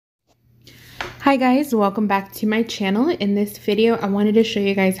Hi guys, welcome back to my channel. In this video, I wanted to show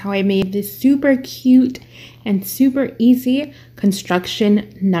you guys how I made this super cute and super easy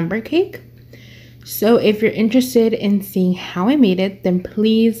construction number cake. So if you're interested in seeing how I made it, then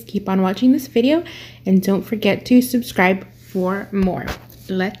please keep on watching this video and don't forget to subscribe for more.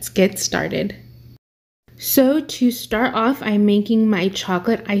 Let's get started. So to start off, I'm making my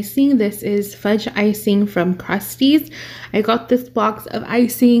chocolate icing. This is fudge icing from Krusteaz. I got this box of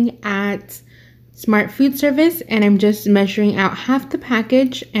icing at Smart Food Service, and I'm just measuring out half the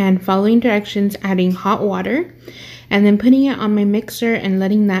package and following directions, adding hot water and then putting it on my mixer and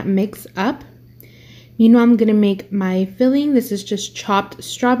letting that mix up. You know, I'm gonna make my filling. This is just chopped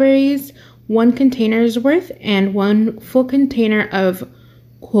strawberries, 1 container's worth, and 1 full container of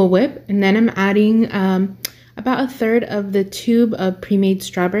Cool Whip, and then I'm adding about 1/3 of the tube of pre-made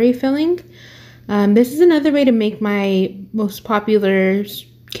strawberry filling. This is another way to make my most popular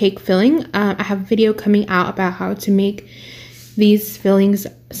cake filling. I have a video coming out about how to make these fillings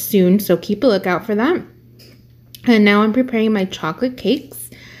soon, so keep a lookout for that. And now I'm preparing my chocolate cakes.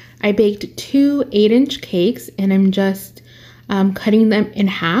 I baked 2 8-inch cakes, and I'm just cutting them in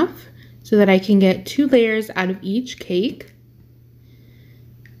half so that I can get 2 layers out of each cake.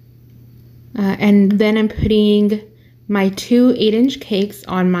 And then I'm putting my 2 8-inch cakes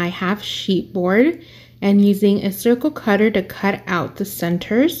on my half sheet board and using a circle cutter to cut out the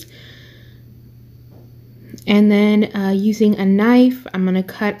centers. And then using a knife, I'm going to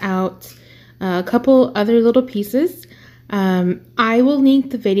cut out a couple other little pieces. I will link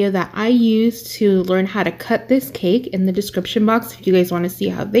the video that I used to learn how to cut this cake in the description box if you guys want to see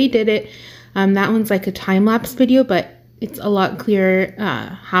how they did it. That one's like a time-lapse video, but it's a lot clearer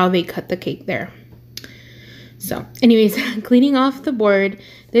how they cut the cake there. So anyways, cleaning off the board.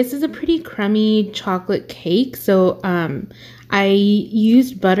 This is a pretty crummy chocolate cake, so I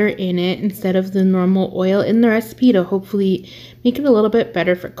used butter in it instead of the normal oil in the recipe to hopefully make it a little bit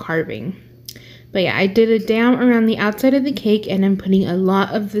better for carving. But yeah, I did a dam around the outside of the cake, and I'm putting a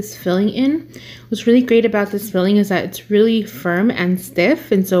lot of this filling in. What's really great about this filling is that it's really firm and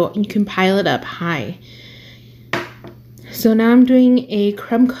stiff, and so you can pile it up high. So now I'm doing a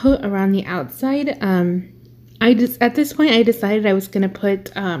crumb coat around the outside. At this point, I decided I was going to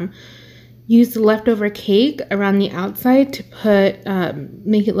put, use the leftover cake around the outside to put,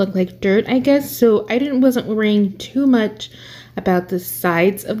 make it look like dirt, I guess. So I wasn't worrying too much about the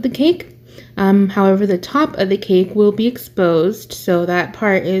sides of the cake. However, the top of the cake will be exposed. So that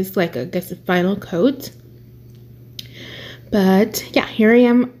part is like, I guess, a final coat. But yeah, here I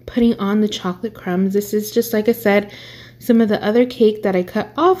am putting on the chocolate crumbs. This is just, like I said, some of the other cake that I cut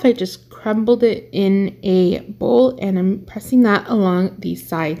off. I just crumbled it in a bowl, and I'm pressing that along the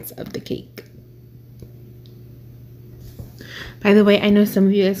sides of the cake. By the way, I know some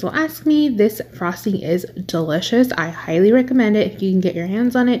of you guys will ask me, this frosting is delicious. I highly recommend it if you can get your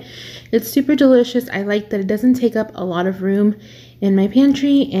hands on it. It's super delicious. I like that it doesn't take up a lot of room in my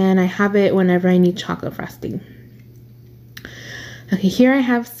pantry, and I have it whenever I need chocolate frosting. Okay, here I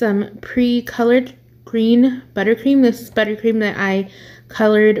have some pre-colored green buttercream. This is buttercream that I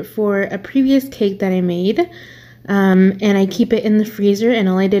colored for a previous cake that I made, and I keep it in the freezer, and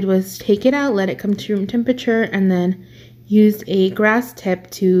all I did was take it out, let it come to room temperature, and then used a grass tip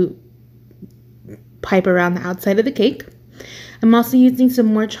to pipe around the outside of the cake. I'm also using some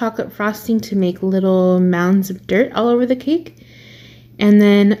more chocolate frosting to make little mounds of dirt all over the cake, and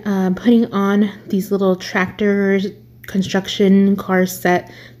then putting on these little tractor construction car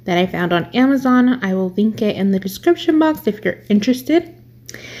set that I found on Amazon. I will link it in the description box if you're interested.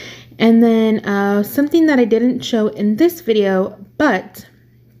 And then something that I didn't show in this video, but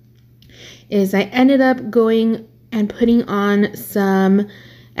is I ended up going and putting on some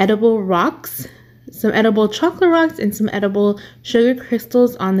edible rocks, some edible chocolate rocks, and some edible sugar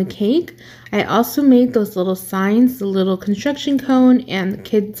crystals on the cake. I also made those little signs, the little construction cone and the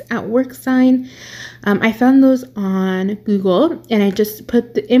kids at work sign. I found those on Google, and I just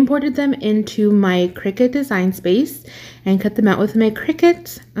imported them into my Cricut design space and cut them out with my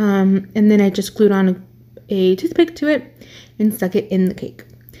Cricut. And then I just glued on a toothpick to it and stuck it in the cake.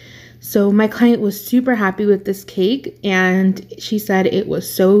 So my client was super happy with this cake, and she said it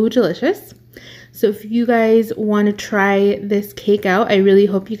was so delicious. So if you guys want to try this cake out, I really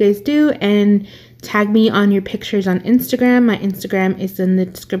hope you guys do, and tag me on your pictures on Instagram. My Instagram is in the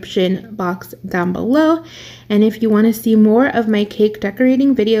description box down below. And if you want to see more of my cake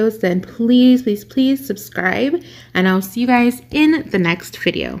decorating videos, then please, please, please subscribe, and I'll see you guys in the next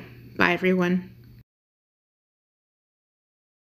video. Bye, everyone.